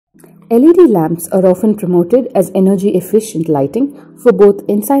LED lamps are often promoted as energy-efficient lighting for both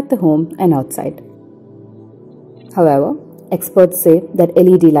inside the home and outside. However, experts say that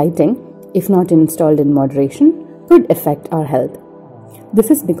LED lighting, if not installed in moderation, could affect our health. This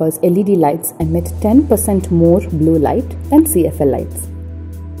is because LED lights emit 10% more blue light than CFL lights.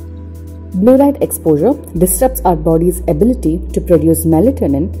 Blue light exposure disrupts our body's ability to produce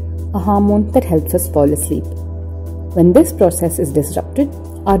melatonin, a hormone that helps us fall asleep. When this process is disrupted,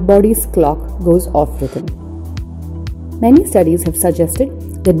 our body's clock goes off rhythm. Many studies have suggested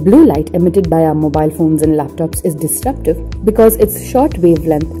that blue light emitted by our mobile phones and laptops is disruptive because its short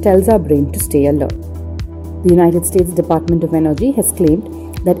wavelength tells our brain to stay alert. The United States Department of Energy has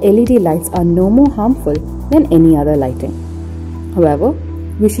claimed that LED lights are no more harmful than any other lighting. However,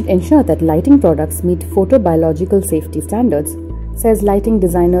 we should ensure that lighting products meet photobiological safety standards, says lighting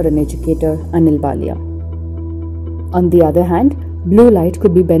designer and educator Anil Valia. On the other hand, blue light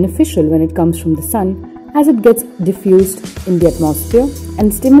could be beneficial when it comes from the sun, as it gets diffused in the atmosphere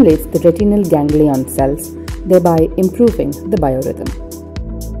and stimulates the retinal ganglion cells, thereby improving the biorhythm.